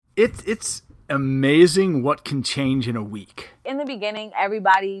It's amazing what can change in a week. In the beginning,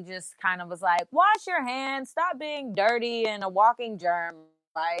 everybody just kind of was like, wash your hands, stop being dirty and a walking germ,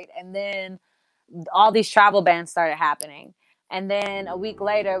 right? And then all these travel bans started happening. And then a week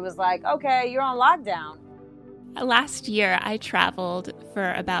later, it was like, okay, you're on lockdown. Last year, I traveled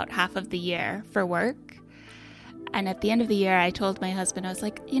for about half of the year for work. And at the end of the year, I told my husband, I was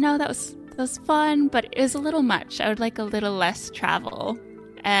like, that was fun, but it was a little much. I would like a little less travel.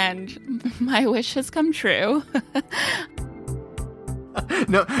 And my wish has come true.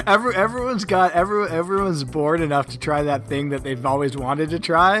 No, everyone's bored enough to try that thing that they've always wanted to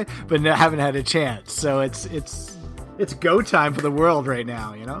try, but haven't had a chance. So it's go time for the world right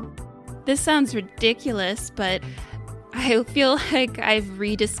now, This sounds ridiculous, but I feel like I've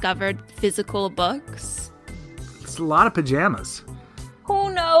rediscovered physical books. It's a lot of pajamas.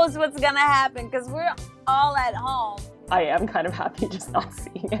 Who knows what's going to happen because we're all at home. I am kind of happy just not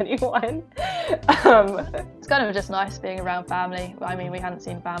seeing anyone. It's kind of just nice being around family. I mean, we hadn't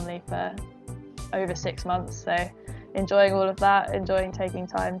seen family for over 6 months, so enjoying all of that, enjoying taking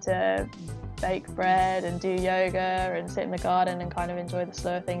time to bake bread and do yoga and sit in the garden and kind of enjoy the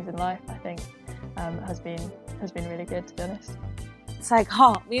slower things in life, I think has been really good, to be honest. It's like,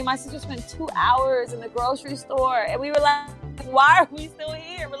 me and my sister spent 2 hours in the grocery store, and we were like, why are we still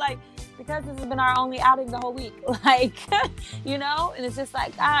here? We're like, because this has been our only outing the whole week. Like, and it's just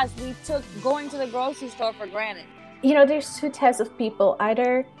like, gosh, we took going to the grocery store for granted. There's two types of people.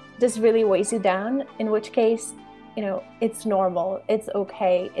 Either this really weighs you down, in which case, it's normal, it's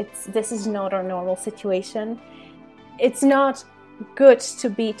okay, this is not our normal situation. It's not good to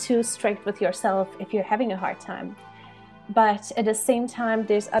be too strict with yourself if you're having a hard time. But at the same time,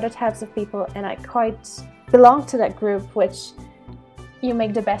 there's other types of people, and I quite belong to that group, which you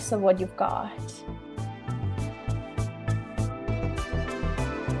make the best of what you've got.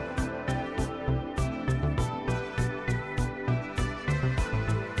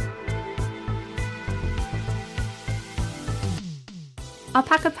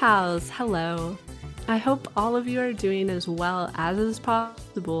 Alpaca Pals, hello. I hope all of you are doing as well as is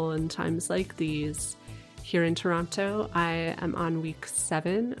possible in times like these. Here in Toronto, I am on week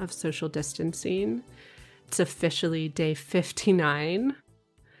 7 of social distancing. It's officially day 59.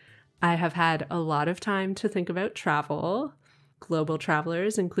 I have had a lot of time to think about travel. Global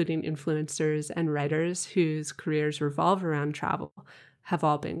travelers, including influencers and writers whose careers revolve around travel, have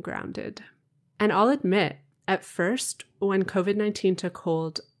all been grounded. And I'll admit, at first, when COVID-19 took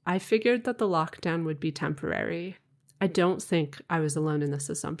hold, I figured that the lockdown would be temporary. I don't think I was alone in this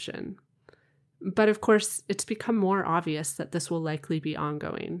assumption. But of course, it's become more obvious that this will likely be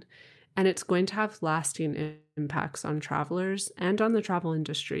ongoing, and it's going to have lasting impacts on travelers and on the travel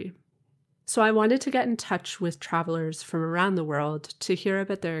industry. So I wanted to get in touch with travelers from around the world to hear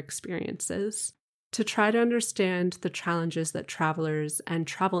about their experiences, to try to understand the challenges that travelers and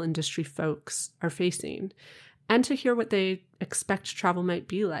travel industry folks are facing, and to hear what they expect travel might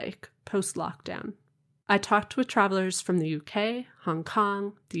be like post-lockdown. I talked with travelers from the UK, Hong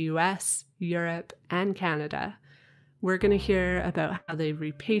Kong, the US, Europe, and Canada. We're going to hear about how they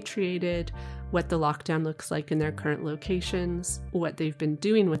repatriated, what the lockdown looks like in their current locations, what they've been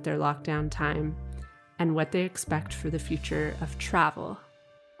doing with their lockdown time, and what they expect for the future of travel.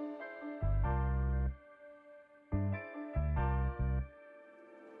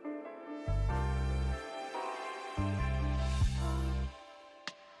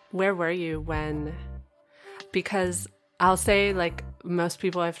 Where were you when... Because I'll say, most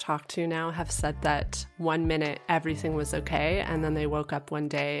people I've talked to now have said that 1 minute everything was okay, and then they woke up one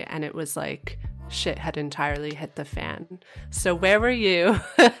day and it was like shit had entirely hit the fan. So where were you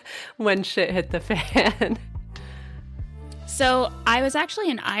when shit hit the fan? So I was actually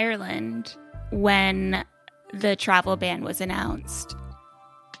in Ireland when the travel ban was announced.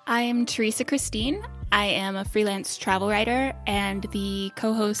 I am Teresa Christine. I am a freelance travel writer and the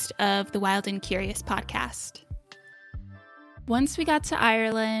co-host of the Wild and Curious podcast. Once we got to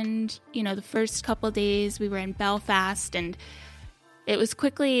Ireland, the first couple of days we were in Belfast, and it was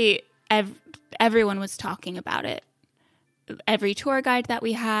quickly, everyone was talking about it. Every tour guide that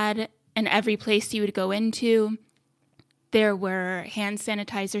we had and every place you would go into, there were hand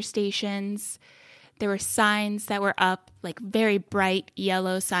sanitizer stations. There were signs that were up, very bright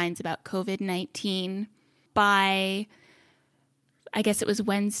yellow signs about COVID-19. By, I guess it was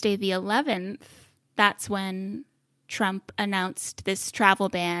Wednesday the 11th, that's when Trump announced this travel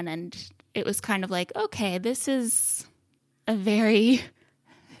ban, and it was kind of like, okay, this is a very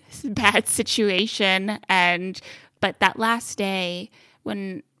bad situation. But that last day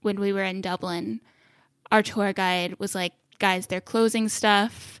when we were in Dublin, our tour guide was like, guys, they're closing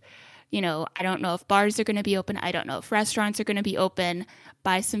stuff. I don't know if bars are going to be open. I don't know if restaurants are going to be open.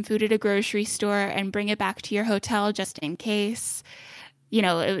 Buy some food at a grocery store and bring it back to your hotel just in case.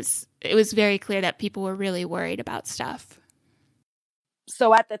 It was very clear that people were really worried about stuff.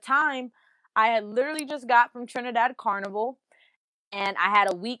 So at the time, I had literally just got from Trinidad Carnival, and I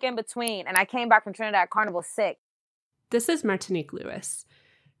had a week in between, and I came back from Trinidad Carnival sick. This is Martinique Lewis.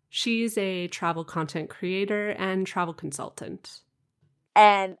 She's a travel content creator and travel consultant.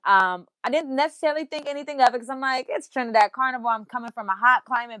 And I didn't necessarily think anything of it because I'm like, it's Trinidad Carnival. I'm coming from a hot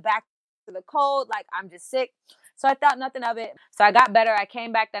climate back to the cold. Like, I'm just sick. So I thought nothing of it. So I got better. I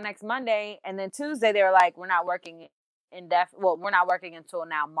came back the next Monday. And then Tuesday, they were like, we're not working we're not working until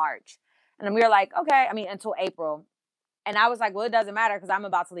now March. And then we were like, okay, until April. And I was like, well, it doesn't matter because I'm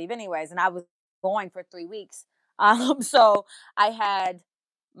about to leave anyways. And I was going for 3 weeks. So I had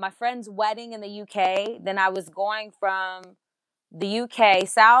my friend's wedding in the UK. Then I was going from the UK,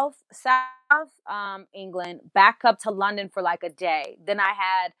 South England, back up to London for like a day. Then I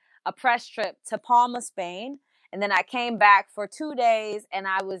had a press trip to Palma, Spain. And then I came back for 2 days and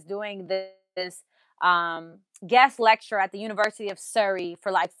I was doing this guest lecture at the University of Surrey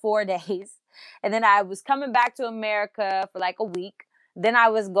for like 4 days. And then I was coming back to America for like a week. Then I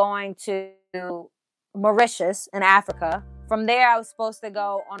was going to Mauritius in Africa. From there, I was supposed to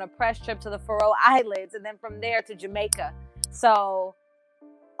go on a press trip to the Faroe Islands and then from there to Jamaica. So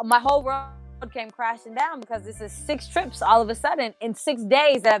my whole world came crashing down because this is 6 trips all of a sudden in 6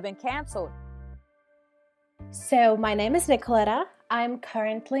 days that have been canceled. So my name is Nicoletta. I'm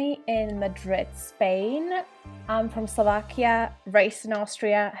currently in Madrid, Spain. I'm from Slovakia, raised in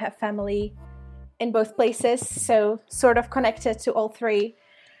Austria, have family in both places, so sort of connected to all three.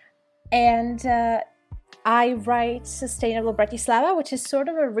 And I write Sustainable Bratislava, which is sort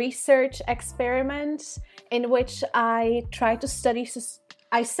of a research experiment in which I try to study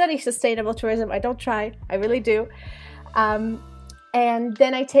sustainable tourism. I really do. And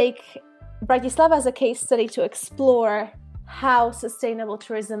then I take Bratislava as a case study to explore how sustainable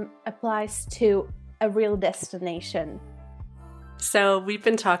tourism applies to a real destination. So we've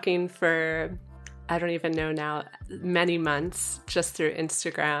been talking for, I don't even know now, many months just through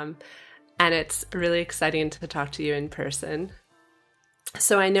Instagram, and it's really exciting to talk to you in person.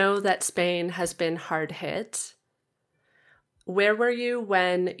 So I know that Spain has been hard hit. Where were you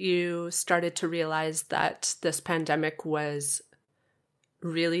when you started to realize that this pandemic was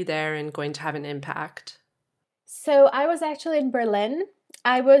really there and going to have an impact? So I was actually in Berlin.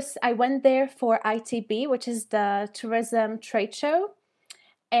 I went there for ITB, which is the tourism trade show.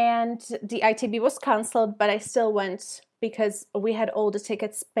 And the ITB was cancelled, but I still went because we had all the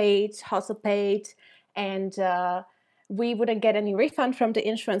tickets paid, hotel paid, and we wouldn't get any refund from the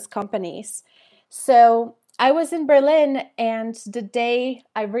insurance companies. So I was in Berlin, and the day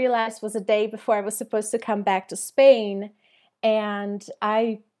I realized was the day before I was supposed to come back to Spain. And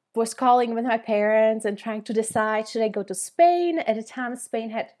I was calling with my parents and trying to decide, should I go to Spain? At the time, Spain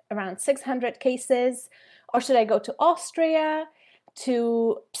had around 600 cases. Or should I go to Austria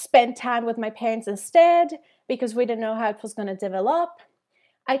to spend time with my parents instead? Because we didn't know how it was going to develop.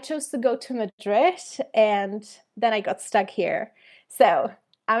 I chose to go to Madrid, and then I got stuck here. So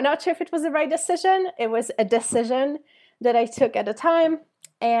I'm not sure if it was the right decision. It was a decision that I took at the time.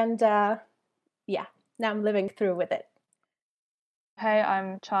 And now I'm living through with it. Hey,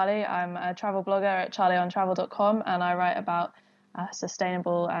 I'm Charlie. I'm a travel blogger at charlieontravel.com, and I write about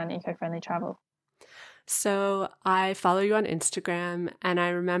sustainable and eco-friendly travel. So I follow you on Instagram, and I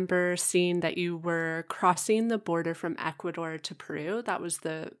remember seeing that you were crossing the border from Ecuador to Peru. That was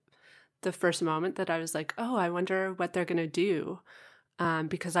the first moment that I was like, oh, I wonder what they're going to do.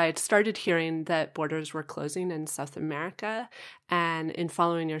 Because I had started hearing that borders were closing in South America. And in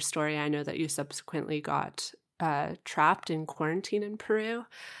following your story, I know that you subsequently got trapped in quarantine in Peru.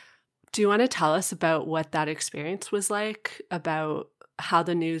 Do you want to tell us about what that experience was like, about how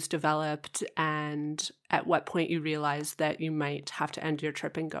the news developed, and at what point you realized that you might have to end your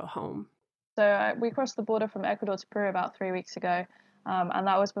trip and go home? So we crossed the border from Ecuador to Peru about 3 weeks ago. And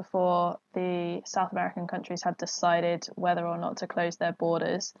that was before the South American countries had decided whether or not to close their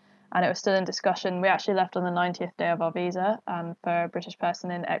borders. And it was still in discussion. We actually left on the 90th day of our visa. For a British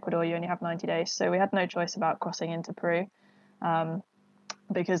person in Ecuador, you only have 90 days. So we had no choice about crossing into Peru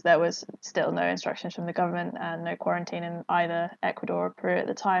because there was still no instructions from the government and no quarantine in either Ecuador or Peru at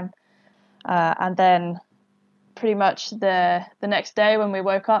the time. And then pretty much the next day when we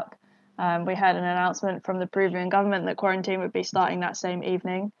woke up, we had an announcement from the Peruvian government that quarantine would be starting that same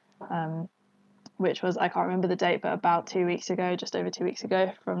evening, which was, I can't remember the date, but about 2 weeks ago, just over 2 weeks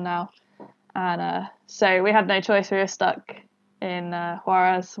ago from now. And so we had no choice. We were stuck in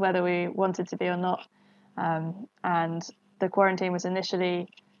Juarez, whether we wanted to be or not. And the quarantine was initially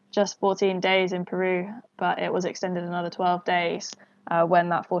just 14 days in Peru, but it was extended another 12 days when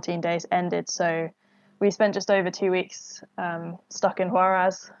that 14 days ended. So we spent just over 2 weeks stuck in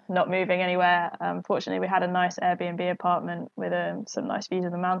Juarez, not moving anywhere. Fortunately, we had a nice Airbnb apartment with some nice views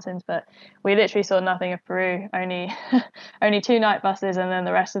of the mountains, but we literally saw nothing of Peru, only 2 night buses, and then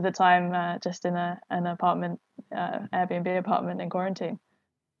the rest of the time just in an apartment, Airbnb apartment in quarantine.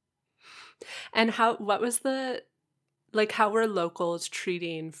 And how were locals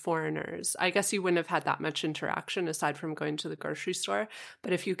treating foreigners? I guess you wouldn't have had that much interaction aside from going to the grocery store,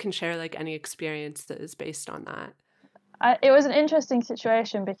 but if you can share like any experiences based on that. It was an interesting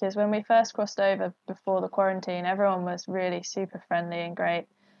situation because when we first crossed over before the quarantine, everyone was really super friendly and great.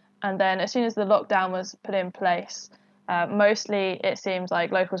 And then as soon as the lockdown was put in place, mostly it seems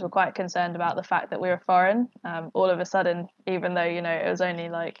like locals were quite concerned about the fact that we were foreign. All of a sudden, even though, it was only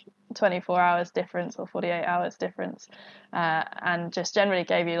like 24 hours difference or 48 hours difference, and just generally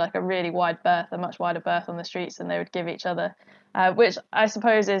gave you like a really wide berth, a much wider berth on the streets than they would give each other, which I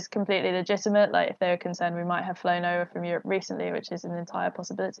suppose is completely legitimate. Like if they were concerned we might have flown over from Europe recently, which is an entire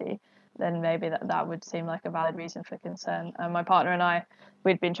possibility, then maybe that would seem like a valid reason for concern. My partner and I,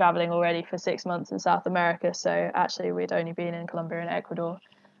 we'd been traveling already for 6 months in South America, so actually we'd only been in Colombia and Ecuador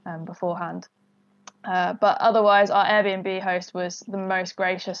beforehand. But otherwise, our Airbnb host was the most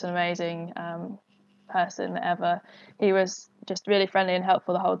gracious and amazing person ever. He was just really friendly and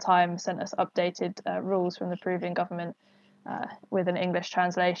helpful the whole time, sent us updated rules from the Peruvian government with an English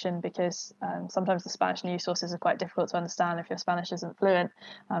translation, because sometimes the Spanish news sources are quite difficult to understand if your Spanish isn't fluent.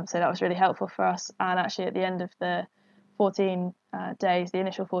 So that was really helpful for us. And actually at the end of the 14 days, the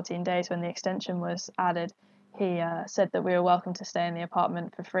initial 14 days when the extension was added, he said that we were welcome to stay in the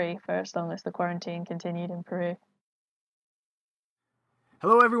apartment for free for as long as the quarantine continued in Peru.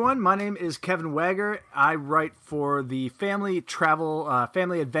 Hello, everyone. My name is Kevin Wager. I write for the family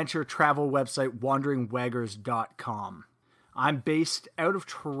adventure travel website wanderingwaggers.com. I'm based out of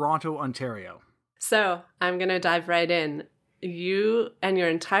Toronto, Ontario. So I'm going to dive right in. You and your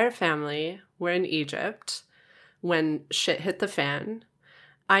entire family were in Egypt when shit hit the fan.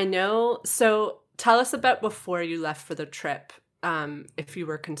 I know. So tell us about before you left for the trip, if you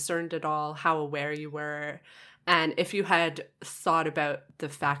were concerned at all, how aware you were, and if you had thought about the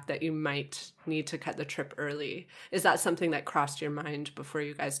fact that you might need to cut the trip early. Is that something that crossed your mind before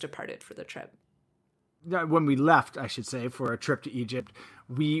you guys departed for the trip? When we left, I should say, for a trip to Egypt,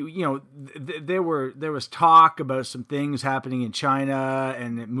 there was talk about some things happening in China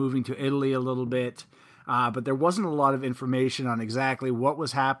and moving to Italy a little bit, but there wasn't a lot of information on exactly what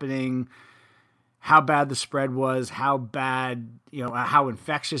was happening, how bad the spread was, how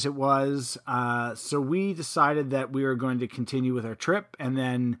infectious it was. So we decided that we were going to continue with our trip and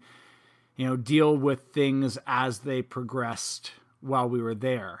then, deal with things as they progressed while we were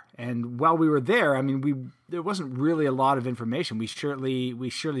there. And while we were there, there wasn't really a lot of information. We surely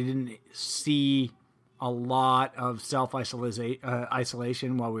didn't see a lot of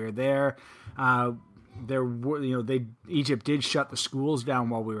isolation while we were there. Egypt did shut the schools down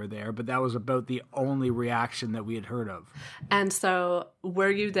while we were there, but that was about the only reaction that we had heard of. And so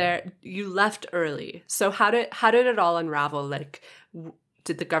were you there? You left early. So how did it all unravel? Like,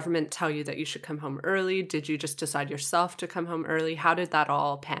 did the government tell you that you should come home early? Did you just decide yourself to come home early? How did that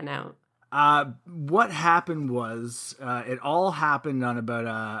all pan out? What happened was, it all happened on about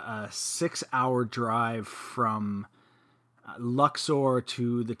a 6-hour drive from Luxor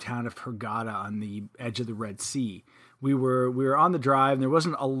to the town of Hurghada on the edge of the Red Sea. We were on the drive, and there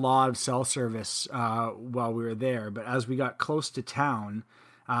wasn't a lot of cell service while we were there. But as we got close to town,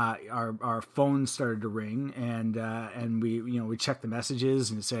 our phones started to ring, and we checked the messages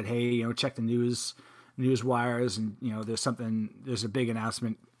and it said, hey, check the news wires, and there's a big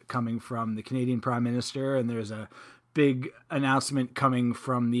announcement coming from the Canadian Prime Minister, and there's a big announcement coming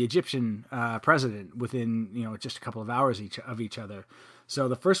from the Egyptian president within just a couple of hours of each other. So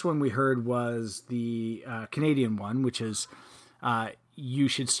the first one we heard was the Canadian one, which is you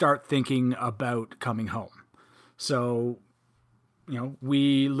should start thinking about coming home. So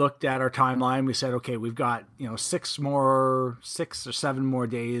we looked at our timeline. We said, okay, we've got 6 or 7 more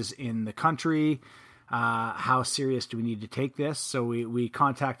days in the country. How serious do we need to take this? So we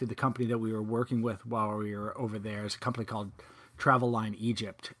contacted the company that we were working with while we were over there. It's a company called Travel Line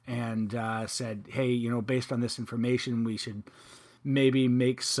Egypt, and said, hey, based on this information, we should maybe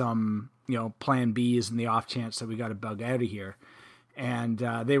make some, plan Bs in the off chance that we got to bug out of here. And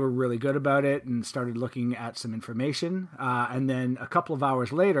they were really good about it and started looking at some information. And then a couple of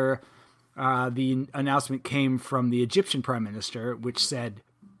hours later, the announcement came from the Egyptian prime minister, which said,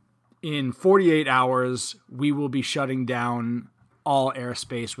 in 48 hours, we will be shutting down all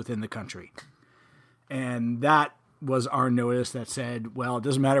airspace within the country. And that was our notice that said, well, it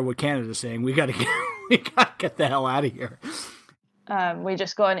doesn't matter what Canada's saying. We got to get the hell out of here. We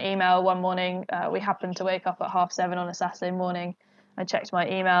just got an email one morning. We happened to wake up at 7:30 on a Saturday morning. I checked my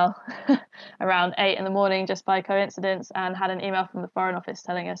email around 8 a.m. just by coincidence, and had an email from the Foreign Office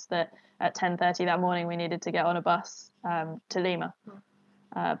telling us that at 10:30 that morning we needed to get on a bus to Lima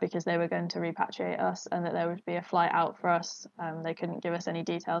because they were going to repatriate us, and that there would be a flight out for us. They couldn't give us any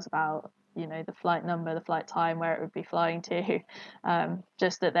details about, the flight number, the flight time, where it would be flying to,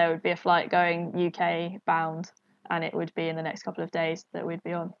 just that there would be a flight going UK bound, and it would be in the next couple of days that we'd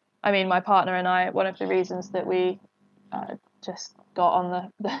be on. I mean, my partner and I, one of the reasons that we just got on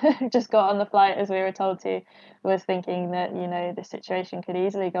the flight as we were told to, was thinking that the situation could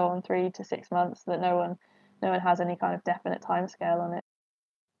easily go on 3 to 6 months, that no one has any kind of definite timescale on it.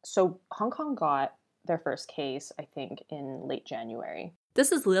 So Hong Kong got their first case, I think, in late January.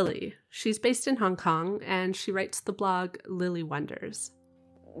 This is Lily. She's based in Hong Kong, and she writes the blog Lily Wonders.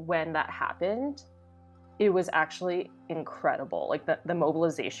 When that happened, it was actually incredible. Like the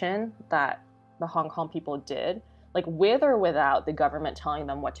mobilization that the Hong Kong people did, like with or without the government telling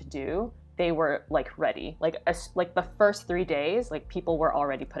them what to do, they were like ready. Like the first 3 days, like people were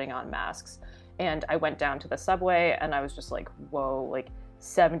already putting on masks. And I went down to the subway and I was just like, whoa, like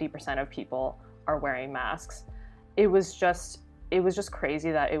 70% of people are wearing masks. It was just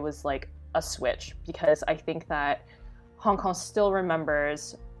crazy that it was like a switch, because I think that Hong Kong still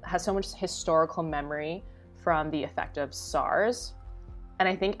has so much historical memory from the effect of SARS. And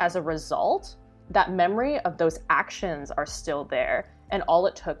I think as a result, that memory of those actions are still there. And all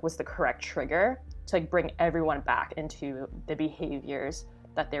it took was the correct trigger to like bring everyone back into the behaviors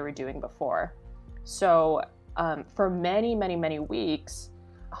that they were doing before. So for many, many, many weeks,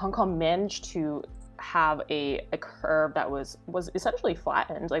 Hong Kong managed to have a curve that was essentially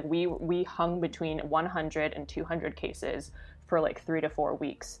flattened. Like we hung between 100 and 200 cases for like 3 to 4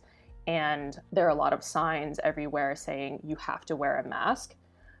 weeks. And there are a lot of signs everywhere saying you have to wear a mask.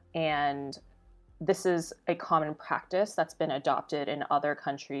 And this is a common practice that's been adopted in other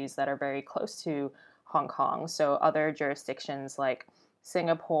countries that are very close to Hong Kong. So other jurisdictions like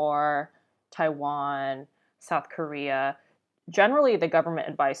Singapore, Taiwan, South Korea, generally the government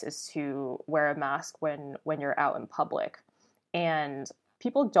advice is to wear a mask when you're out in public. And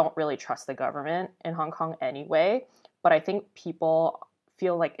people don't really trust the government in Hong Kong anyway, but I think people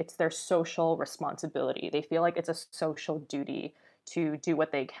feel like it's their social responsibility. They feel like it's a social duty to do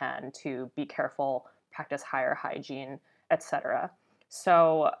what they can to be careful, practice higher hygiene, etc.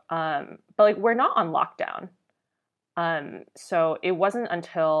 So, but like we're not on lockdown. So it wasn't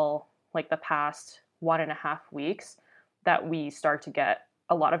until like the past 1.5 weeks that we start to get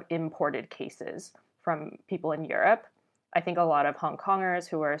a lot of imported cases from people in Europe. I think a lot of Hong Kongers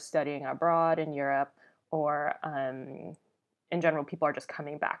who are studying abroad in Europe, or in general, people are just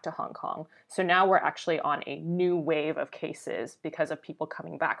coming back to Hong Kong. So now we're actually on a new wave of cases because of people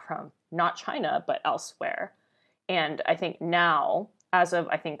coming back from not China, but elsewhere. And I think now, as of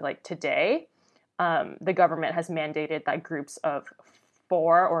I think like today, the government has mandated that groups of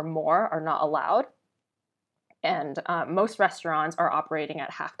 4 or more are not allowed. And most restaurants are operating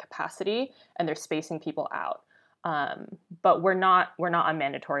at half capacity, and they're spacing people out. But we're not on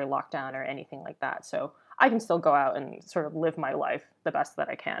mandatory lockdown or anything like that. So I can still go out and sort of live my life the best that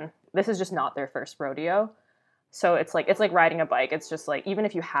I can. This is just not their first rodeo. So it's like riding a bike. It's just like, even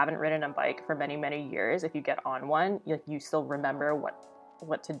if you haven't ridden a bike for many, many years, if you get on one, you still remember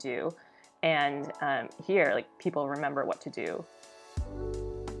what to do. And here, like, people remember what to do.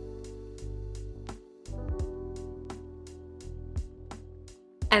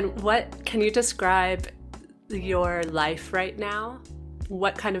 And what can you describe your life right now?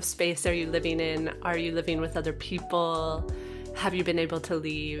 What kind of space are you living in? Are you living with other people? Have you been able to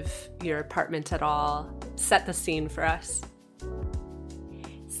leave your apartment at all? Set the scene for us.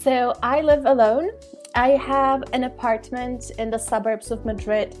 So I live alone. I have an apartment in the suburbs of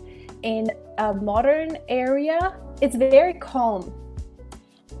Madrid in a modern area. It's very calm.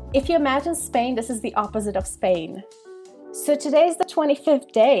 If you imagine Spain, this is the opposite of Spain. So today is the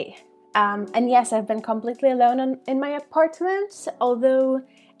 25th day. And yes, I've been completely alone in my apartment, although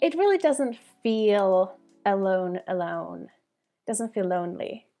it really doesn't feel alone. It doesn't feel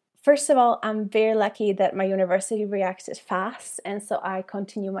lonely. First of all, I'm very lucky that my university reacted fast, and so I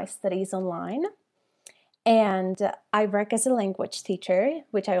continue my studies online. And I work as a language teacher,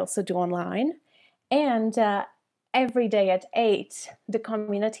 which I also do online. And every day at 8, the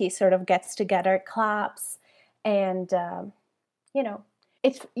community sort of gets together, claps, and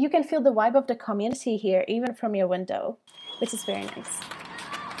you can feel the vibe of the community here, even from your window, which is very nice.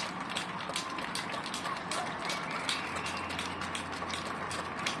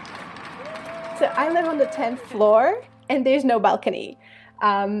 So I live on the 10th floor, and there's no balcony,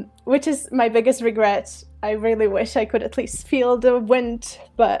 which is my biggest regret. I really wish I could at least feel the wind,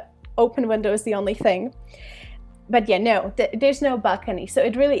 but open window is the only thing. But yeah, no, there's no balcony. So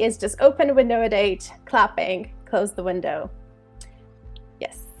it really is just open window at 8, clapping, close the window.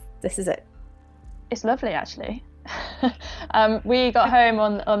 Yes, this is it. It's lovely, actually. We got home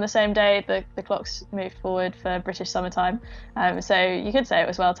on the same day the clocks moved forward for British summertime. So you could say it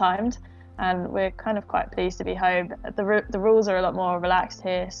was well timed. And we're kind of quite pleased to be home. The rules are a lot more relaxed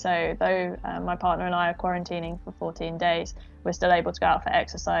here, so though my partner and I are quarantining for 14 days, we're still able to go out for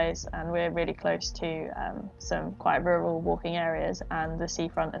exercise, and we're really close to some quite rural walking areas and the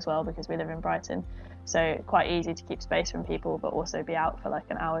seafront as well, because we live in Brighton. So quite easy to keep space from people, but also be out for like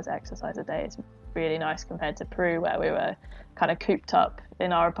an hour's exercise a day. It's really nice compared to Peru, where we were kind of cooped up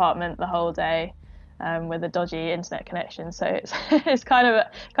in our apartment the whole day. With a dodgy internet connection, so it's kind of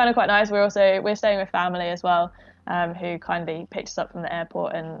quite nice. We're staying with family as well, who kindly picked us up from the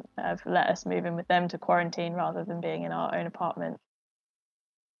airport and have let us move in with them to quarantine rather than being in our own apartment.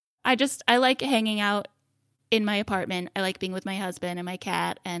 I like hanging out in my apartment. I like being with my husband and my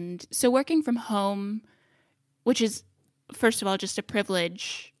cat, and so working from home, which is first of all just a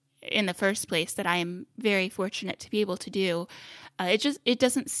privilege in the first place that I am very fortunate to be able to do. It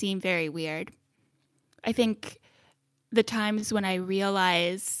doesn't seem very weird. I think the times when I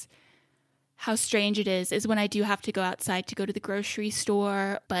realize how strange it is when I do have to go outside to go to the grocery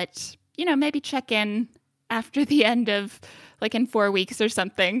store, but, maybe check in after the end of, like, in 4 weeks or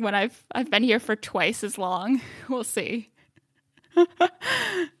something, when I've been here for twice as long. We'll see.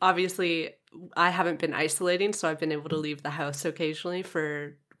 Obviously, I haven't been isolating, so I've been able to leave the house occasionally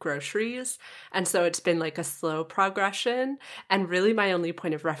for groceries, and so it's been like a slow progression, and really my only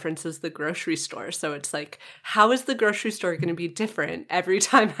point of reference is the grocery store. So it's like, how is the grocery store going to be different every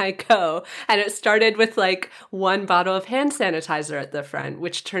time I go? And it started with like one bottle of hand sanitizer at the front,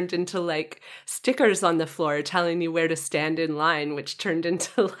 which turned into like stickers on the floor telling you where to stand in line, which turned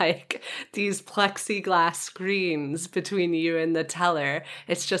into like these plexiglass screens between you and the teller.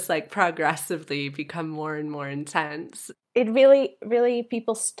 It's just like progressively become more and more intense. It really, really,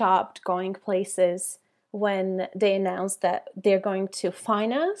 people stopped going places when they announced that they're going to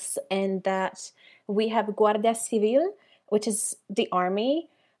fine us, and that we have Guardia Civil, which is the army,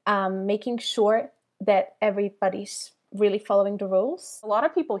 making sure that everybody's really following the rules. A lot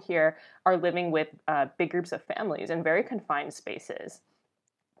of people here are living with big groups of families in very confined spaces.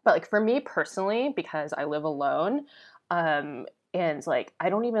 But like for me personally, because I live alone, and like I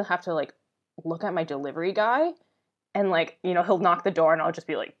don't even have to like look at my delivery guy. And like, he'll knock the door and I'll just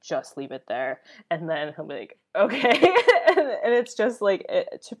be like, just leave it there. And then he'll be like, okay. and it's just like,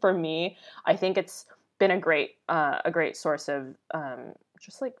 for me, I think it's been a great source of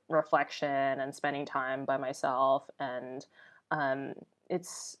just like reflection and spending time by myself. And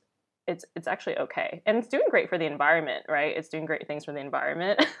it's actually okay. And it's doing great for the environment, right? It's doing great things for the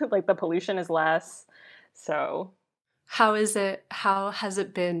environment. Like the pollution is less. So how has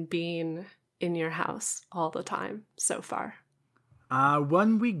it been being in your house all the time so far?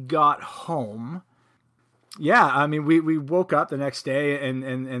 When we got home, we woke up the next day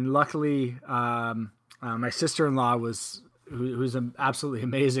and luckily my sister-in-law who's absolutely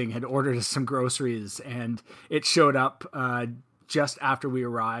amazing, had ordered us some groceries, and it showed up just after we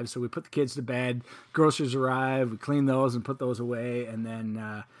arrived. So we put the kids to bed, groceries arrived, we cleaned those and put those away, and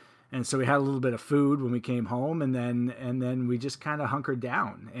then and so we had a little bit of food when we came home, and then we just kind of hunkered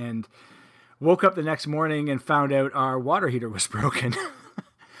down and woke up the next morning and found out our water heater was broken.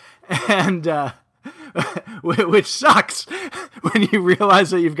 And which sucks when you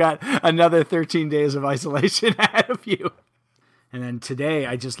realize that you've got another 13 days of isolation ahead of you. And then today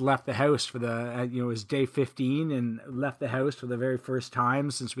I just left the house for it was day 15, and left the house for the very first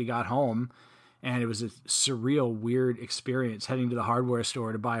time since we got home. And it was a surreal, weird experience heading to the hardware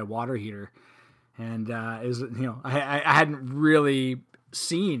store to buy a water heater. And it was, I hadn't really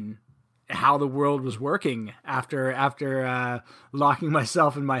seen how the world was working after locking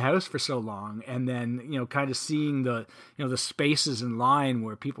myself in my house for so long, and then kind of seeing the the spaces in line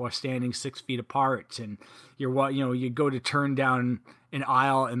where people are standing 6 feet apart, and you go to turn down an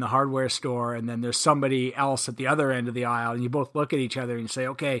aisle in the hardware store, and then there's somebody else at the other end of the aisle, and you both look at each other and say,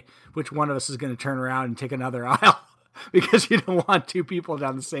 okay, which one of us is going to turn around and take another aisle? because you don't want two people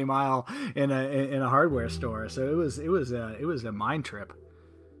down the same aisle in a hardware store. So it was a mind trip.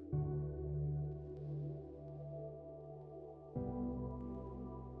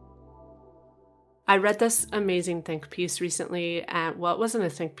 I read this amazing think piece recently. Well, it wasn't a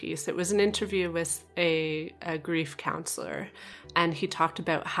think piece. It was an interview with a grief counselor. And he talked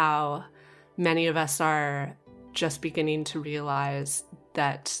about how many of us are just beginning to realize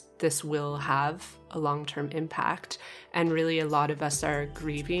that this will have a long-term impact. And really a lot of us are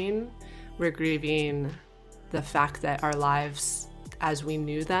grieving. We're grieving the fact that our lives as we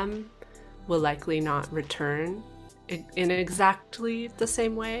knew them will likely not return in exactly the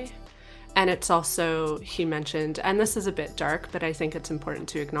same way. And it's also, he mentioned, and this is a bit dark, but I think it's important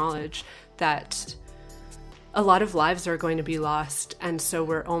to acknowledge that a lot of lives are going to be lost. And so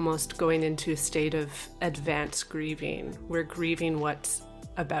we're almost going into a state of advanced grieving. We're grieving what's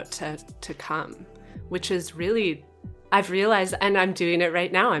about to come, which is really, I've realized, and I'm doing it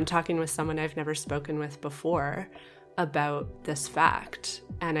right now. I'm talking with someone I've never spoken with before about this fact.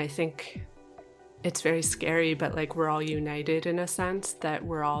 And I think it's very scary, but like we're all united in a sense that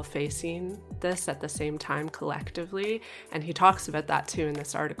we're all facing this at the same time collectively. And he talks about that too in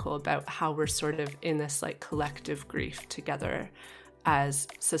this article, about how we're sort of in this like collective grief together as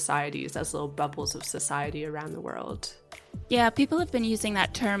societies, as little bubbles of society around the world. Yeah, people have been using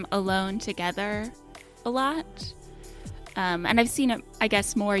that term alone together a lot. And I've seen it, I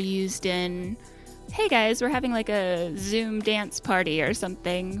guess, more used in, hey guys, we're having like a Zoom dance party or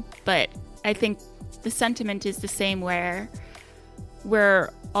something. But I think the sentiment is the same, where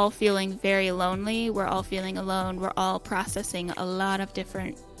we're all feeling very lonely, we're all feeling alone, we're all processing a lot of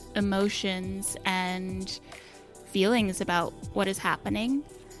different emotions and feelings about what is happening,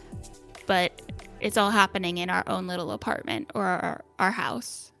 but it's all happening in our own little apartment or our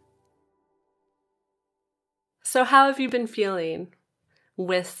house. So how have you been feeling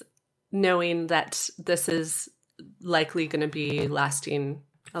with knowing that this is likely going to be lasting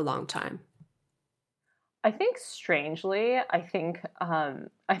a long time? I think strangely, I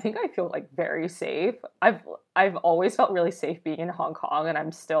feel like very safe. I've always felt really safe being in Hong Kong, and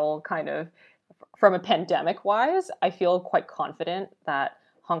I'm still kind of, from a pandemic wise, I feel quite confident that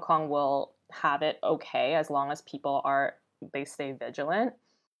Hong Kong will have it okay as long as people they stay vigilant.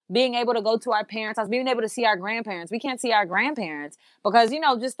 Being able to go to our parents' house, being able to see our grandparents. We can't see our grandparents because,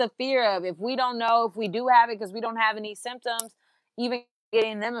 just the fear of if we don't know if we do have it because we don't have any symptoms, even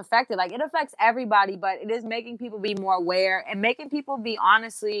getting them affected. Like, it affects everybody, but it is making people be more aware and making people be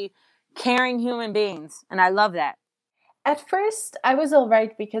honestly caring human beings. And I love that. At first, I was all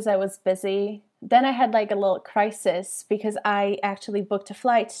right because I was busy. Then I had like a little crisis because I actually booked a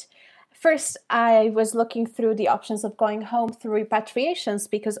flight. First, I was looking through the options of going home through repatriations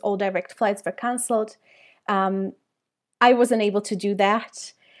because all direct flights were cancelled. I wasn't able to do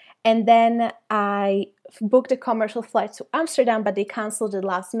that. And then I booked a commercial flight to Amsterdam, but they canceled it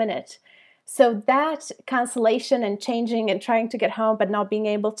last minute. So that cancellation and changing and trying to get home but not being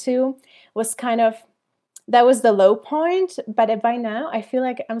able to was that was the low point. But by now I feel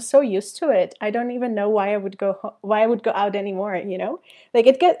like I'm so used to it. I don't even know why I would go out anymore, Like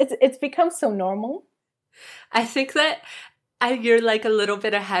it's become so normal. I think that you're like a little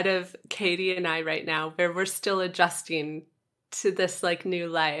bit ahead of Katie and I right now, where we're still adjusting to this like new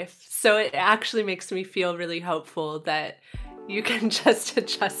life. So it actually makes me feel really hopeful that you can just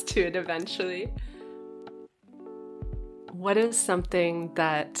adjust to it eventually. What is something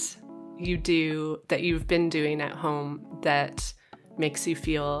that you do, that you've been doing at home, that makes you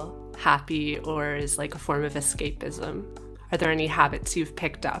feel happy or is like a form of escapism? Are there any habits you've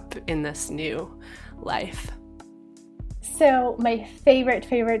picked up in this new life? So my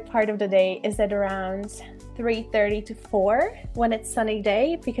favorite part of the day is at around 3:30 to 4 when it's sunny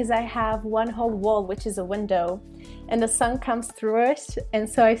day, because I have one whole wall which is a window and the sun comes through it, and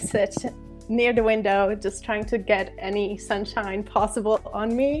so I sit near the window just trying to get any sunshine possible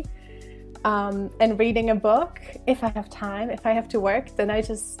on me, and reading a book if I have time. If I have to work, then I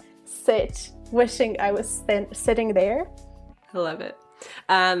just sit wishing I was sitting there. I love it.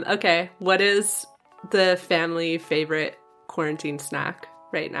 Okay, what is the family favorite quarantine snack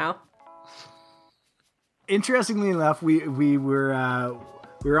right now? Interestingly enough, we were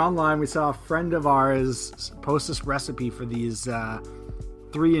online. We saw a friend of ours post this recipe for these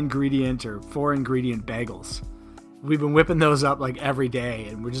 3-ingredient or 4-ingredient bagels. We've been whipping those up like every day,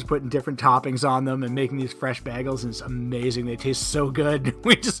 and we're just putting different toppings on them and making these fresh bagels, and it's amazing. They taste so good.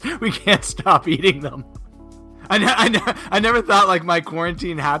 We can't stop eating them. I never thought like my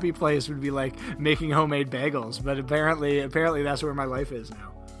quarantine happy place would be like making homemade bagels, but apparently that's where my life is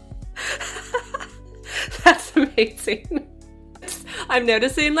now. That's amazing. I'm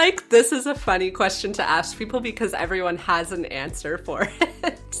noticing, like, this is a funny question to ask people because everyone has an answer for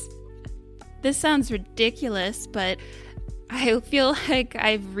it. This sounds ridiculous, but I feel like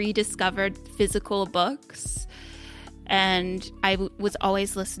I've rediscovered physical books. And I was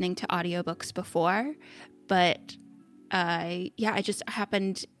always listening to audiobooks before, but I just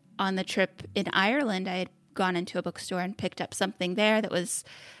happened on the trip in Ireland. I had gone into a bookstore and picked up something there that was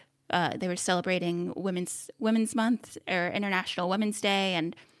they were celebrating Women's Month or International Women's Day,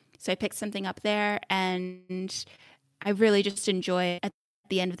 and so I picked something up there, and I really just enjoy at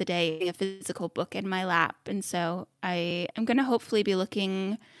the end of the day a physical book in my lap. And so I am going to hopefully be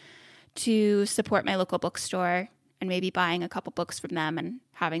looking to support my local bookstore and maybe buying a couple books from them and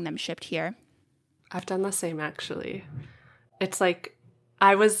having them shipped here. I've done the same, actually. It's like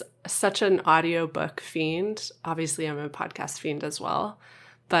I was such an audiobook fiend. Obviously, I'm a podcast fiend as well.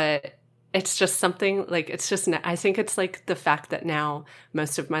 But it's just something like, I think it's like the fact that now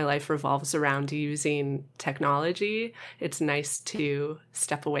most of my life revolves around using technology. It's nice to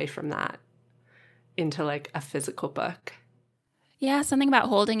step away from that into like a physical book. Yeah, something about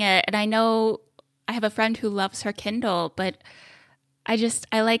holding it. And I know I have a friend who loves her Kindle, but I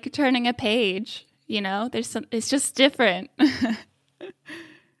like turning a page, it's just different.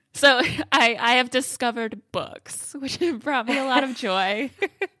 So I have discovered books, which have brought me a lot of joy.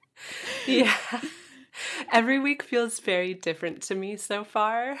 Yeah. Every week feels very different to me so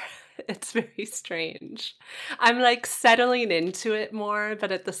far. It's very strange. I'm like settling into it more,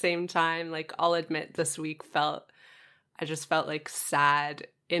 but at the same time, like I'll admit this week I just felt like sad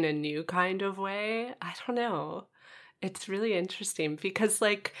in a new kind of way. I don't know. It's really interesting because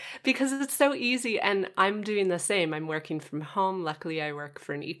it's so easy, and I'm doing the same. I'm working from home. Luckily, I work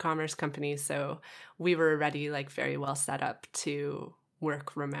for an e-commerce company, so we were already like very well set up to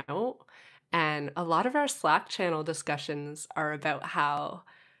work remote. And a lot of our Slack channel discussions are about how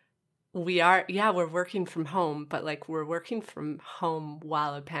we're working from home, but like we're working from home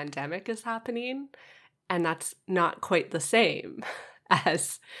while a pandemic is happening, and that's not quite the same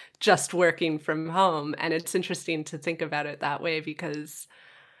as just working from home. And it's interesting to think about it that way because,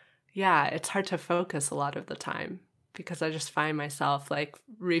 yeah, it's hard to focus a lot of the time because I just find myself like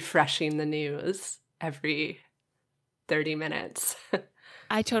refreshing the news every 30 minutes.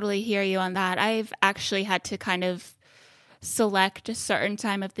 I totally hear you on that. I've actually had to kind of select a certain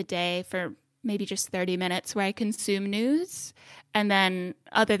time of the day for maybe just 30 minutes where I consume news. And then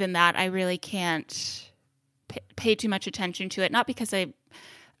other than that, I really can't pay too much attention to it. Not because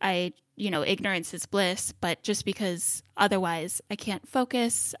I ignorance is bliss, but just because otherwise I can't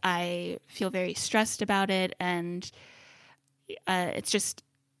focus. I feel very stressed about it. And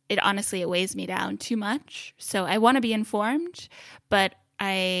it honestly weighs me down too much. So I want to be informed, but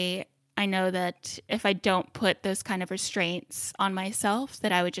I know that if I don't put those kind of restraints on myself,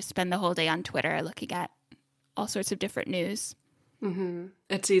 that I would just spend the whole day on Twitter looking at all sorts of different news. Mm-hmm.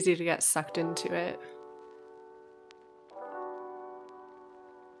 It's easy to get sucked into it.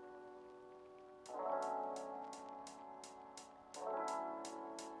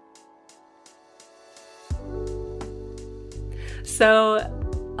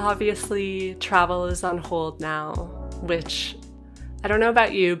 So obviously travel is on hold now, which I don't know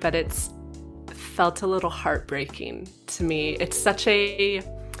about you, but it's felt a little heartbreaking to me. It's such a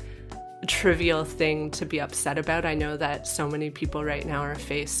trivial thing to be upset about. I know that so many people right now are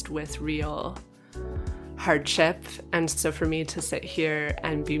faced with real hardship. And so for me to sit here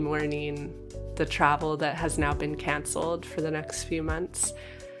and be mourning the travel that has now been canceled for the next few months,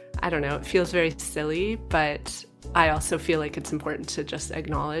 I don't know, it feels very silly, but I also feel like it's important to just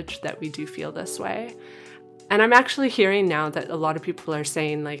acknowledge that we do feel this way. And I'm actually hearing now that a lot of people are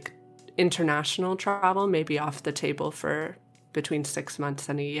saying like international travel may be off the table for between 6 months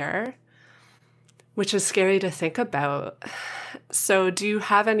and a year, which is scary to think about. So do you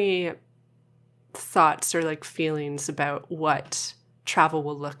have any thoughts or like feelings about what travel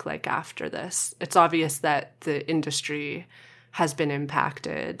will look like after this? It's obvious that the industry has been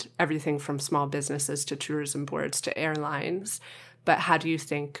impacted, everything from small businesses to tourism boards to airlines. But how do you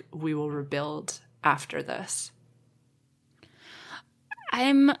think we will rebuild after this?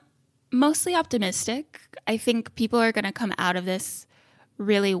 I'm mostly optimistic. I think people are going to come out of this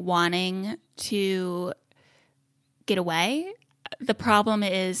really wanting to get away. The problem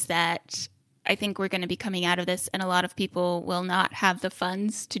is that I think we're going to be coming out of this and a lot of people will not have the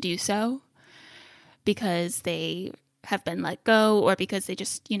funds to do so because they have been let go or because they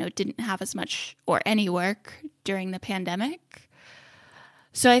just, didn't have as much or any work during the pandemic.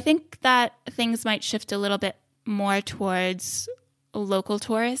 So I think that things might shift a little bit more towards local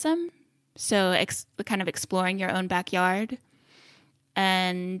tourism So kind of exploring your own backyard.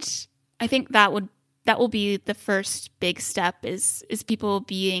 And I think that will be the first big step is people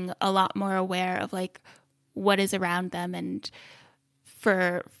being a lot more aware of like what is around them. And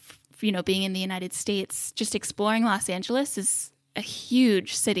for being in the United States, just exploring Los Angeles is a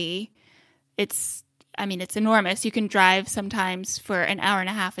huge city. It's enormous. You can drive sometimes for an hour and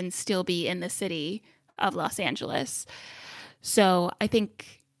a half and still be in the city of Los Angeles. So I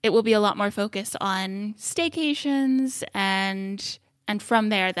think it will be a lot more focused on staycations, and from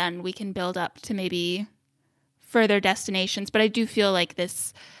there then we can build up to maybe further destinations. But I do feel like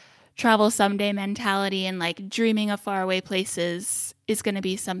this travel someday mentality and like dreaming of faraway places is going to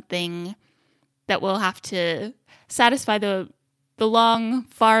be something that will have to satisfy the long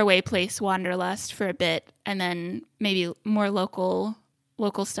faraway place wanderlust for a bit, and then maybe more local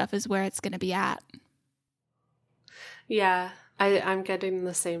stuff is where it's going to be at. Yeah, I'm getting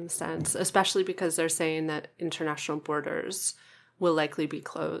the same sense, especially because they're saying that international borders will likely be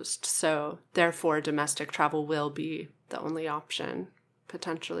closed. So therefore, domestic travel will be the only option,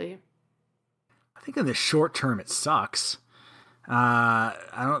 potentially. I think in the short term, it sucks. I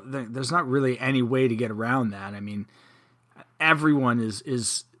don't think there's not really any way to get around that. I mean, everyone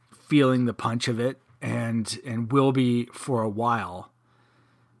is feeling the punch of it and will be for a while.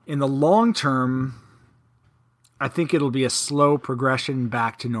 In the long term, I think it'll be a slow progression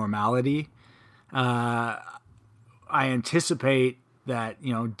back to normality. I anticipate that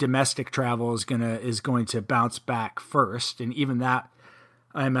domestic travel is going to bounce back first, and even that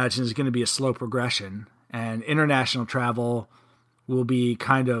I imagine is going to be a slow progression. And international travel will be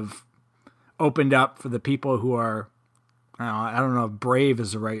kind of opened up for the people who are, I don't know if brave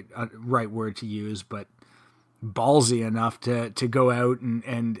is the right word to use, but ballsy enough to go out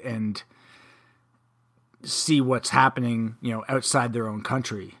and see what's happening, outside their own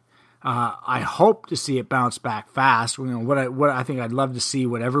country. I hope to see it bounce back fast. What I think I'd love to see,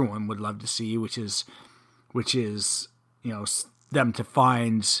 what everyone would love to see, which is them to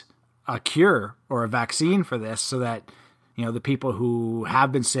find a cure or a vaccine for this, so that the people who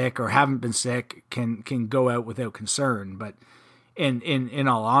have been sick or haven't been sick can go out without concern. But in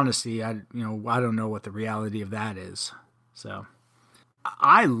all honesty, I don't know what the reality of that is. So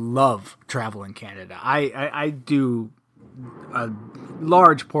I love travel in Canada. I do a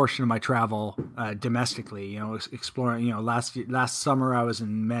large portion of my travel domestically, exploring. Last summer I was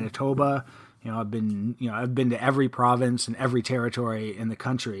in Manitoba. I've been to every province and every territory in the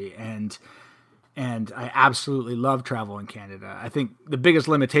country, and I absolutely love travel in Canada. I think the biggest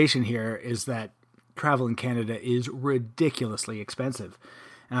limitation here is that travel in Canada is ridiculously expensive.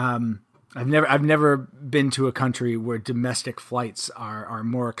 I've never been to a country where domestic flights are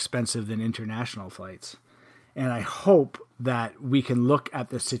more expensive than international flights. And I hope that we can look at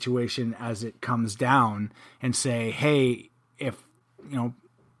the situation as it comes down and say, hey, if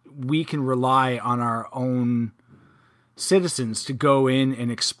we can rely on our own citizens to go in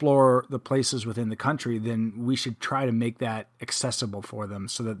and explore the places within the country, then we should try to make that accessible for them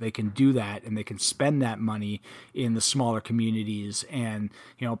so that they can do that and they can spend that money in the smaller communities and,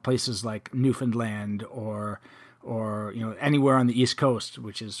 places like Newfoundland or anywhere on the East Coast,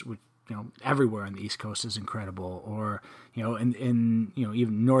 which everywhere on the East Coast is incredible, or, in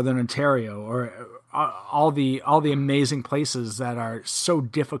even Northern Ontario, or all the amazing places that are so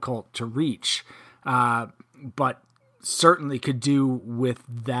difficult to reach, but certainly could do with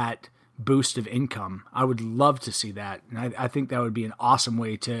that boost of income. I would love to see that. And I think that would be an awesome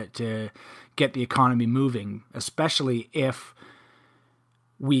way to get the economy moving, especially if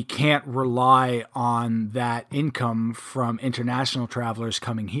we can't rely on that income from international travelers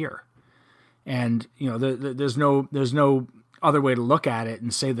coming here. And, there's no other way to look at it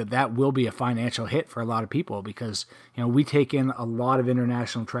and say that will be a financial hit for a lot of people, because, we take in a lot of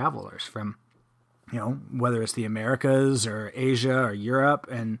international travelers from, whether it's the Americas or Asia or Europe,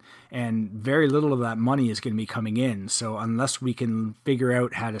 and very little of that money is going to be coming in. So unless we can figure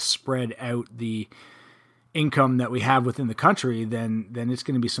out how to spread out the income that we have within the country, then it's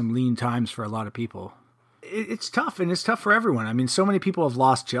going to be some lean times for a lot of people. It's tough, and it's tough for everyone. I mean, so many people have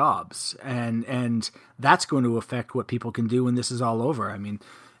lost jobs, and that's going to affect what people can do when this is all over. I mean,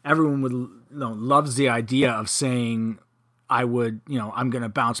 everyone loves the idea of saying, I'm going to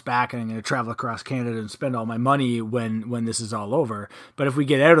bounce back and I'm going to travel across Canada and spend all my money when this is all over. But if we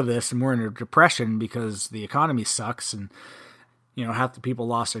get out of this and we're in a depression because the economy sucks and, half the people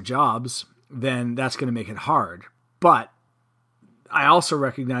lost their jobs, then that's going to make it hard. But I also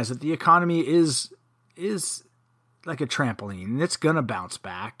recognize that the economy is like a trampoline, and it's going to bounce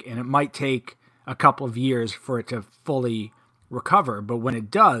back, and it might take a couple of years for it to fully recover. But when it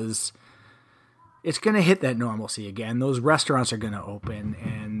does, it's going to hit that normalcy again. Those restaurants are going to open,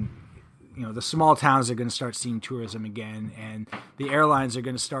 and the small towns are going to start seeing tourism again, and the airlines are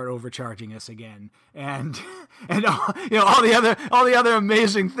going to start overcharging us again, and all the other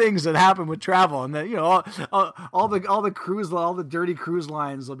amazing things that happen with travel, and that all the dirty cruise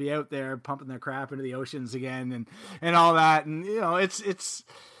lines will be out there pumping their crap into the oceans again, and all that, and it's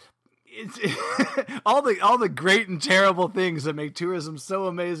all the great and terrible things that make tourism so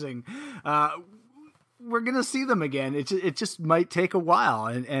amazing. We're going to see them again. It just might take a while.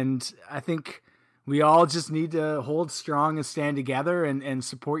 And I think we all just need to hold strong and stand together and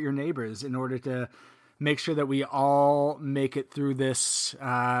support your neighbors in order to make sure that we all make it through this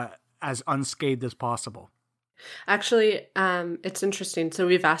as unscathed as possible. Actually, it's interesting. So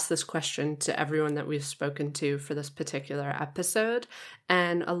we've asked this question to everyone that we've spoken to for this particular episode.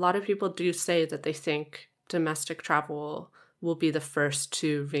 And a lot of people do say that they think domestic travel will be the first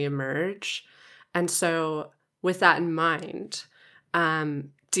to reemerge. And so with that in mind,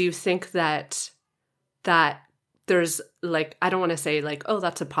 do you think that there's like, I don't want to say like, oh,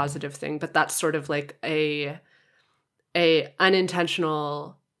 that's a positive thing, but that's sort of like a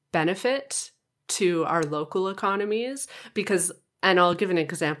unintentional benefit to our local economies? Because, and I'll give an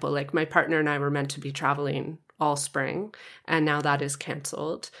example, like my partner and I were meant to be traveling all spring, and now that is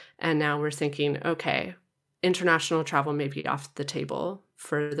canceled. And now we're thinking, okay, international travel may be off the table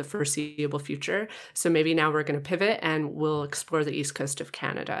for the foreseeable future. So maybe now we're going to pivot and we'll explore the east coast of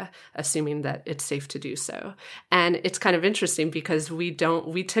Canada, assuming that it's safe to do so. And it's kind of interesting because we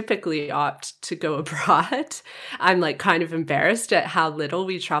typically opt to go abroad. I'm like kind of embarrassed at how little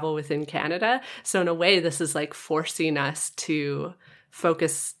we travel within Canada. So in a way, this is like forcing us to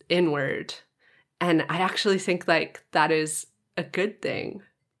focus inward. And I actually think like that is a good thing.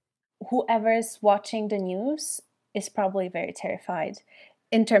 Whoever's watching the news is probably very terrified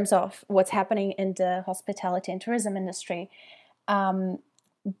in terms of what's happening in the hospitality and tourism industry.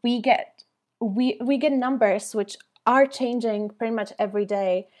 We get numbers which are changing pretty much every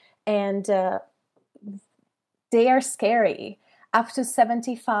day, and they are scary. Up to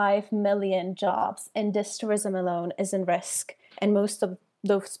 75 million jobs in this tourism alone is in risk, and most of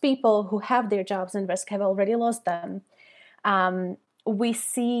those people who have their jobs in risk have already lost them. We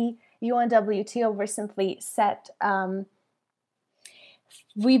see UNWTO recently said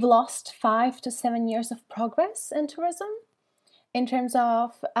we've lost 5 to 7 years of progress in tourism in terms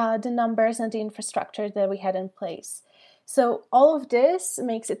of the numbers and the infrastructure that we had in place. So all of this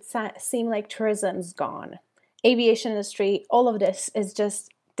makes it seem like tourism's gone. Aviation industry, all of this is just,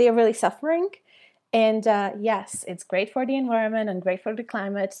 they're really suffering. And yes, it's great for the environment and great for the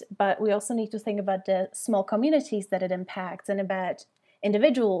climate, but we also need to think about the small communities that it impacts and about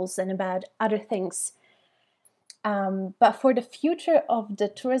individuals and about other things. But for the future of the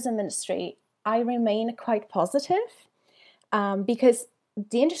tourism industry, I remain quite positive because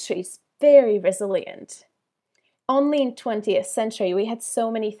the industry is very resilient. Only in 20th century, we had so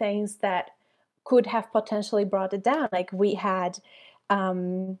many things that could have potentially brought it down. Like we had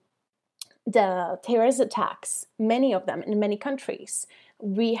the terrorist attacks, many of them in many countries.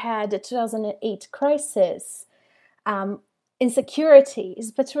 We had the 2008 crisis,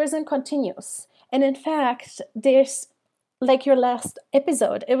 insecurities, but tourism continues. And in fact, there's, like your last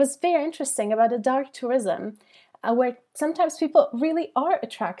episode, it was very interesting about the dark tourism, where sometimes people really are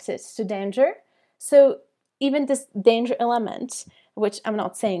attracted to danger. So even this danger element, which I'm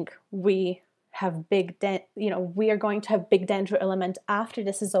not saying we have we are going to have big danger element after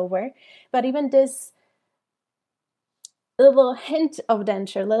this is over, but even this little hint of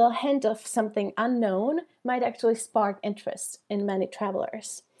danger, little hint of something unknown might actually spark interest in many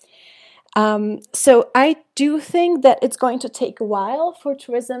travelers. So I do think that it's going to take a while for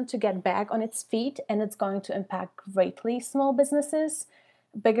tourism to get back on its feet, and it's going to impact greatly small businesses.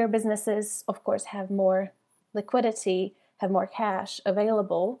 Bigger businesses, of course, have more liquidity, have more cash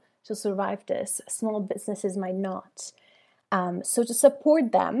available to survive this. Small businesses might not. So to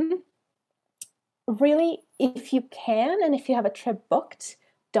support them, really, if you can, and if you have a trip booked,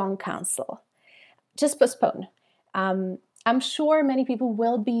 don't cancel. Just postpone. I'm sure many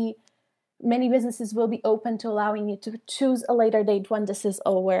businesses will be open to allowing you to choose a later date when this is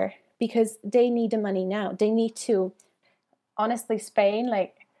over, because they need the money now. They need to, honestly, Spain,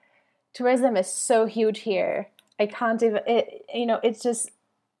 like, tourism is so huge here. I can't even, it's just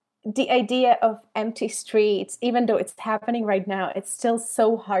the idea of empty streets, even though it's happening right now, it's still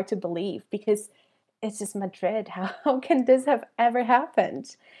so hard to believe because it's just Madrid. How can this have ever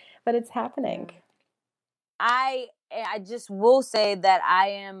happened? But it's happening. I just will say that I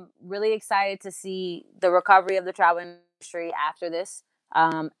am really excited to see the recovery of the travel industry after this.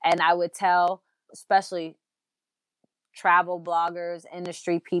 And I would tell especially travel bloggers,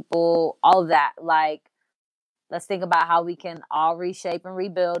 industry people, all of that. Like, let's think about how we can all reshape and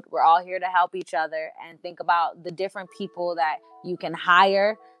rebuild. We're all here to help each other, and think about the different people that you can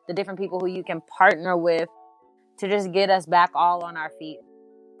hire, the different people who you can partner with to just get us back all on our feet.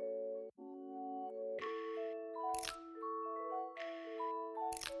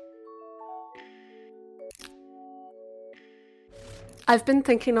 I've been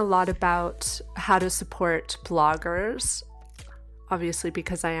thinking a lot about how to support bloggers, obviously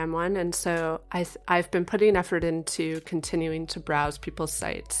because I am one. And so I've been putting effort into continuing to browse people's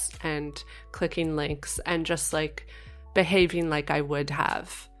sites and clicking links and just like behaving like I would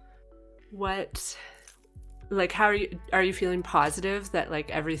have. How are you feeling positive that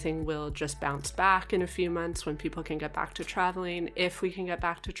like everything will just bounce back in a few months when people can get back to traveling, if we can get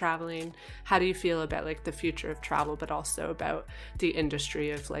back to traveling? How do you feel about like the future of travel, but also about the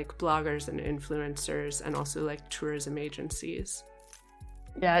industry of like bloggers and influencers and also like tourism agencies?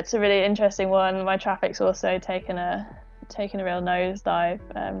 Yeah, it's a really interesting one. My traffic's also taken a real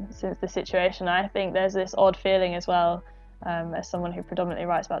nosedive since the situation. I think there's this odd feeling as well, as someone who predominantly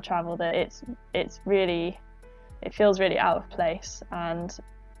writes about travel, that it feels really out of place and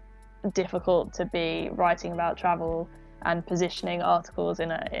difficult to be writing about travel and positioning articles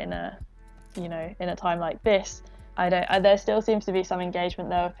in a time like this. There still seems to be some engagement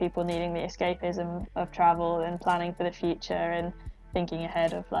though of people needing the escapism of travel and planning for the future and thinking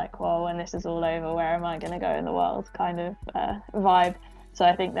ahead of like, well, when this is all over, where am I going to go in the world kind of vibe. So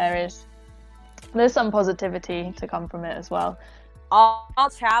I think there's some positivity to come from it as well. All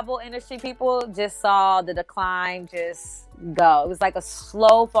travel industry people just saw the decline just go. It was like a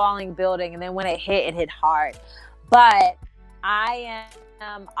slow falling building, and then when it hit hard. But I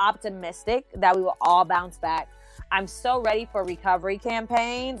am optimistic that we will all bounce back. I'm so ready for recovery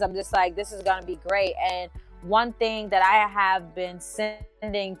campaigns. I'm just like, this is going to be great. And one thing that I have been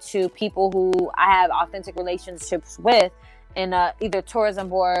sending to people who I have authentic relationships with in either tourism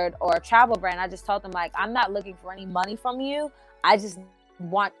board or a travel brand, I just told them, like, I'm not looking for any money from you. I just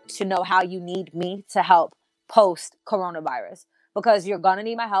want to know how you need me to help post coronavirus, because you're going to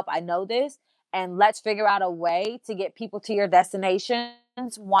need my help. I know this. And let's figure out a way to get people to your destinations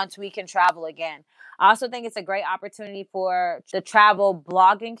once we can travel again. I also think it's a great opportunity for the travel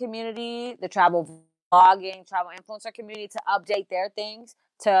blogging community, the travel influencer community to update their things,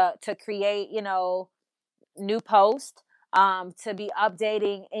 to create, new posts, to be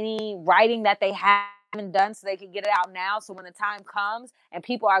updating any writing that they haven't done so they can get it out now. So when the time comes and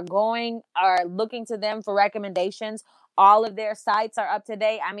people are looking to them for recommendations, all of their sites are up to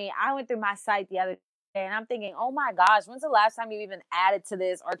date. I mean, I went through my site the other day and I'm thinking, oh my gosh, when's the last time you even added to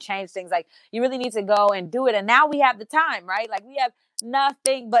this or changed things? Like, you really need to go and do it. And now we have the time, right? Like, we have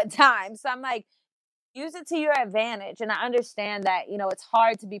nothing but time. So I'm like, use it to your advantage. And I understand that, it's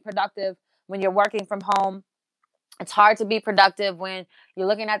hard to be productive when you're working from home. It's hard to be productive when you're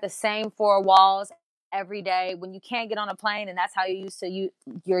looking at the same four walls every day, when you can't get on a plane and that's how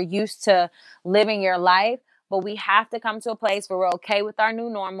you're used to living your life. But we have to come to a place where we're okay with our new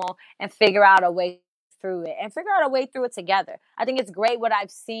normal and figure out a way through it together. I think it's great what I've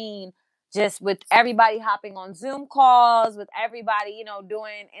seen just with everybody hopping on Zoom calls, with everybody,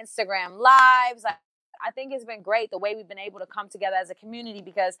 doing Instagram lives. I think it's been great the way we've been able to come together as a community,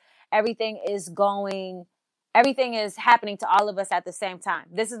 because everything is happening to all of us at the same time.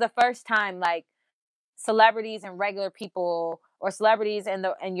 This is the first time like celebrities and regular people, or celebrities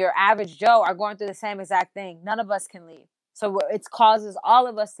and your average Joe, are going through the same exact thing. None of us can leave. So it causes all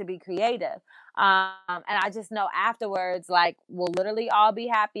of us to be creative. And I just know afterwards, like, we'll literally all be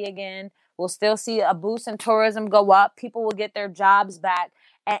happy again. We'll still see a boost in tourism go up. People will get their jobs back,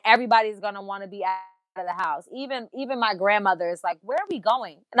 and everybody's going to want to be out of the house. Even my grandmother is like, where are we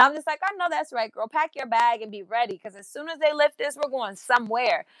going? And I'm just like, I know that's right, girl. Pack your bag and be ready, because as soon as they lift this, we're going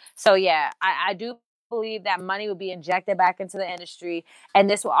somewhere. So yeah, I do believe that money will be injected back into the industry, and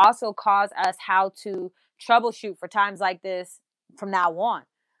this will also cause us how to troubleshoot for times like this from now on.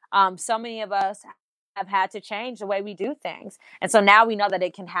 So many of us have had to change the way we do things, and so now we know that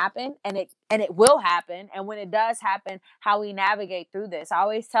it can happen, and it will happen. And when it does happen, how we navigate through this. I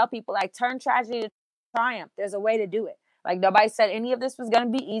always tell people, like, turn tragedy to triumph. There's a way to do it. Like, nobody said any of this was going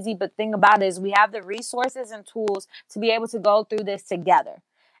to be easy, but the thing about it is we have the resources and tools to be able to go through this together.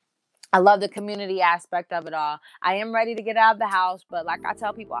 I love the community aspect of it all. I am ready to get out of the house, but like I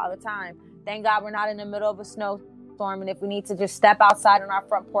tell people all the time, thank God we're not in the middle of a snowstorm, and if we need to just step outside on our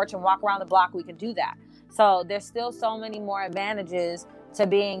front porch and walk around the block, we can do that. So there's still so many more advantages to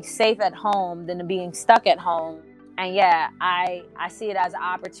being safe at home than to being stuck at home. And yeah, I see it as an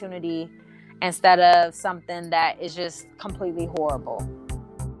opportunity. instead of something that is just completely horrible.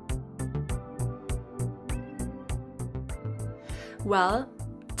 Well,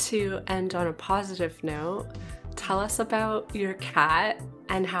 to end on a positive note, tell us about your cat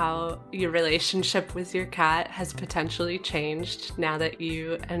and how your relationship with your cat has potentially changed now that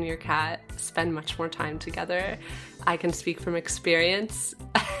you and your cat spend much more time together. I can speak from experience.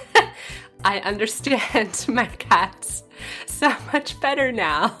 I understand my cats so much better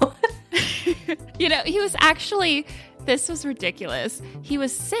now. You know, he was actually, this was ridiculous. He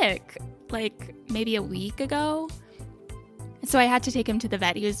was sick like maybe a week ago. So I had to take him to the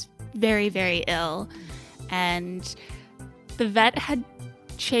vet. He was very, very ill. And the vet had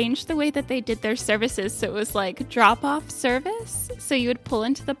changed the way that they did their services. So it was like drop-off service. So you would pull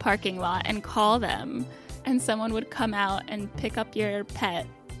into the parking lot and call them, and someone would come out and pick up your pet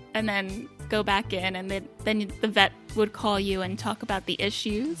and then go back in, and then the vet would call you and talk about the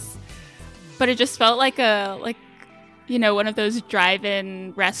issues. But it just felt like you know, one of those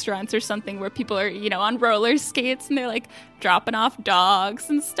drive-in restaurants or something where people are, you know, on roller skates and they're like dropping off dogs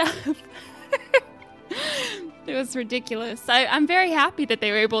and stuff. It was ridiculous. I'm very happy that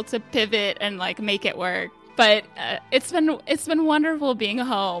they were able to pivot and like make it work. But it's been wonderful being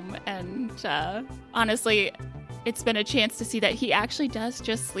home, and honestly, it's been a chance to see that he actually does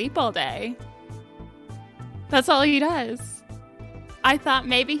just sleep all day. That's all he does. I thought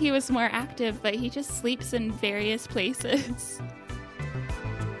maybe he was more active, but he just sleeps in various places.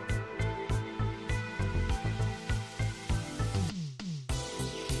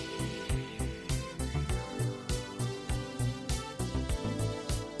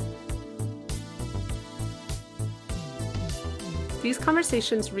 These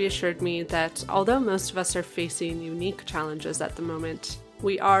conversations reassured me that although most of us are facing unique challenges at the moment,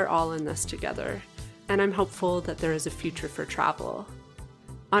 we are all in this together, and I'm hopeful that there is a future for travel.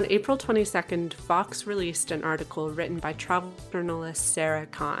 On April 22nd, Vox released an article written by travel journalist Sarah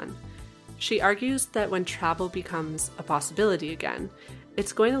Khan. She argues that when travel becomes a possibility again,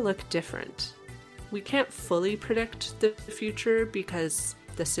 it's going to look different. We can't fully predict the future because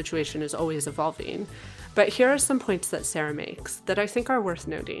the situation is always evolving, but here are some points that Sarah makes that I think are worth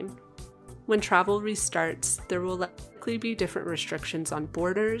noting. When travel restarts, there will likely be different restrictions on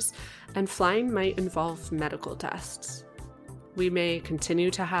borders, and flying might involve medical tests. We may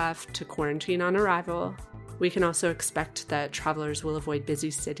continue to have to quarantine on arrival. We can also expect that travelers will avoid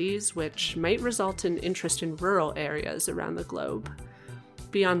busy cities, which might result in interest in rural areas around the globe.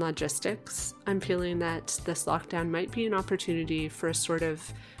 Beyond logistics, I'm feeling that this lockdown might be an opportunity for a sort of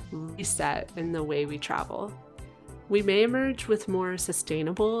reset in the way we travel. We may emerge with more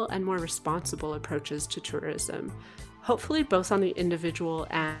sustainable and more responsible approaches to tourism, hopefully both on the individual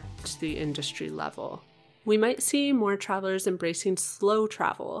and the industry level. We might see more travelers embracing slow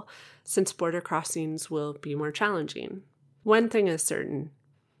travel, since border crossings will be more challenging. One thing is certain.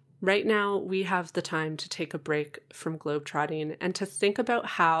 Right now, we have the time to take a break from globetrotting and to think about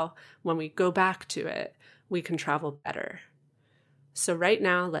how, when we go back to it, we can travel better. So right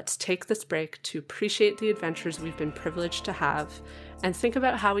now, let's take this break to appreciate the adventures we've been privileged to have and think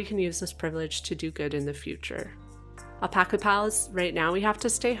about how we can use this privilege to do good in the future. Alpaca Pals, right now we have to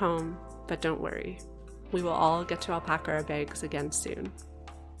stay home, but don't worry. We will all get to alpaca our bags again soon.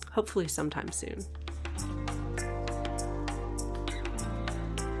 Hopefully sometime soon.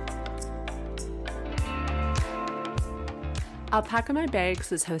 Alpaca My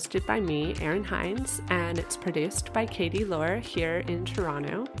Bags is hosted by me, Erin Hines, and it's produced by Katie Lohr here in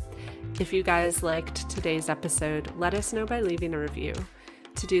Toronto. If you guys liked today's episode, let us know by leaving a review.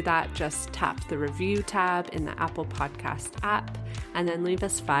 To do that, just tap the review tab in the Apple Podcast app and then leave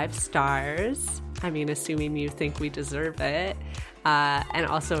us 5 stars. I mean, assuming you think we deserve it, and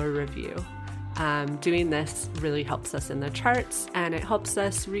also a review. Doing this really helps us in the charts, and it helps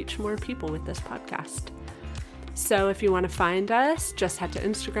us reach more people with this podcast. So if you want to find us, just head to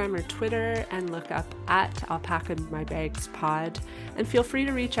Instagram or Twitter and look up at Alpaca My Bags Pod, and feel free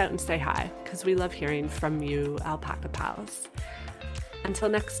to reach out and say hi, because we love hearing from you alpaca pals. Until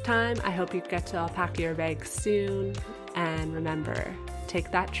next time, I hope you get to alpaca your bags soon, and remember,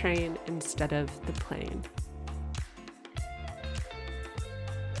 take that train instead of the plane.